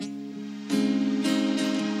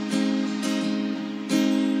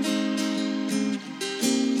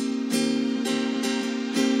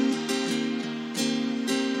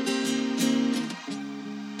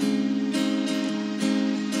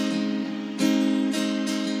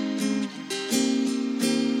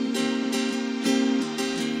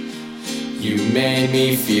You made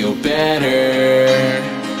me feel better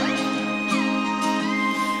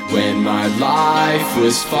when my life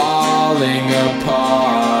was falling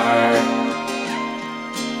apart.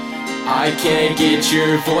 I can't get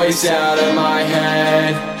your voice out of my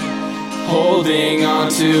head, holding on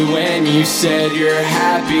to when you said you're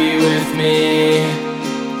happy with me.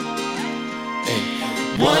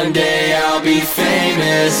 One day I'll be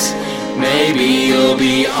famous, maybe you'll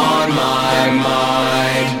be on my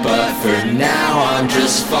mind, but for now I'm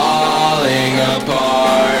just falling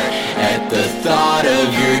apart at the thought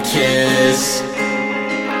of your kiss.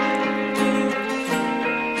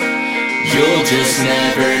 You'll just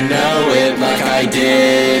never know it like I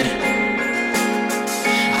did.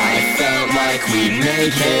 I felt like we'd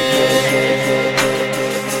make it.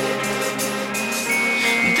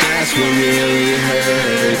 That's what really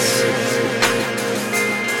hurts.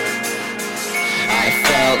 I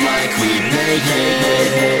felt like we'd make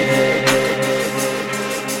it.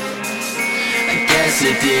 I guess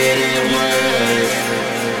it didn't work.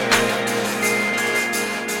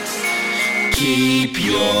 Keep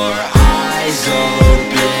your eyes open.